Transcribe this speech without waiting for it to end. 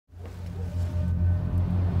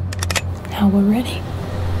Now we're ready.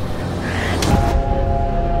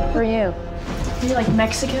 Who are you? Are you like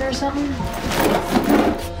Mexican or something?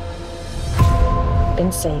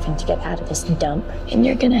 Been saving to get out of this dump. And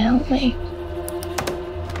you're gonna help me.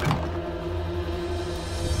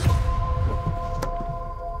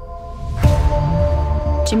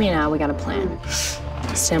 Jimmy and I, we got a plan.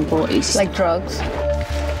 Simple, easy. Like drugs.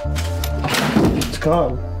 It's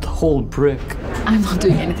gone. The whole brick. I'm not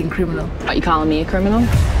doing anything criminal. Are you calling me a criminal?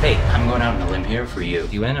 Hey, I'm going out on a limb here for you.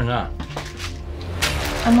 You in or not?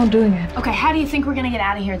 I'm not doing it. Okay, how do you think we're gonna get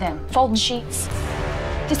out of here then? Folding sheets?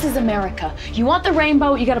 This is America. You want the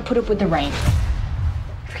rainbow, you gotta put up with the rain.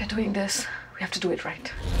 If we're doing this, we have to do it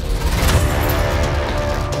right.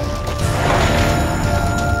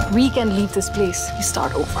 We can leave this place. We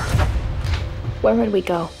start over. Where would we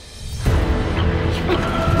go?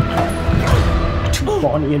 To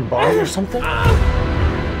Bonnie and Barney or something?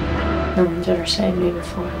 No one's ever saved me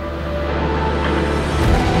before.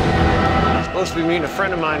 Supposed to be meeting a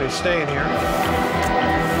friend of mine who's staying here.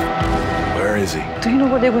 Where is he? Do you know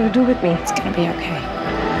what they want to do with me? It's gonna be okay.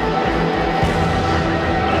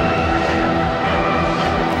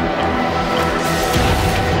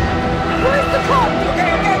 Where's the cop? Okay.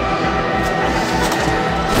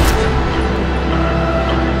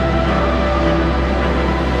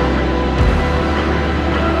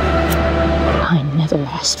 I never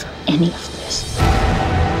asked for any of this.